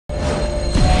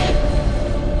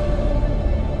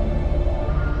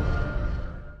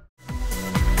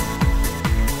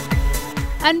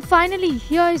And finally,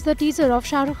 here is the teaser of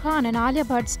Shah Rukh Khan and Alia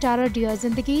Bhatt's starrer Dear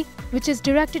Zindagi, which is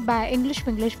directed by English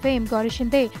Winglish fame Gauri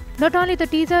Shinde. Not only the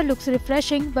teaser looks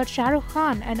refreshing, but Shah Rukh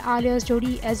Khan and Alia's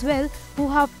jodi as well, who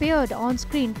have paired on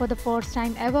screen for the first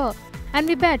time ever. And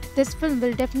we bet this film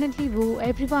will definitely woo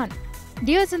everyone.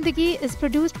 Dear Zindagi is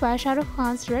produced by Shah Rukh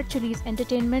Khan's Red Chillies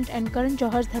Entertainment and Karan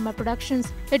Johar's Dharma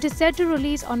Productions. It is set to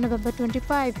release on November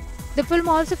 25. The film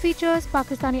also features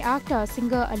Pakistani actor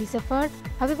singer Ali Zafar.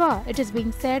 However, it is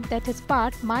being said that his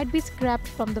part might be scrapped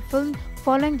from the film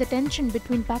following the tension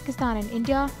between Pakistan and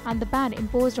India and the ban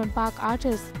imposed on Pak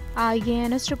artists.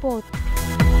 IANS report.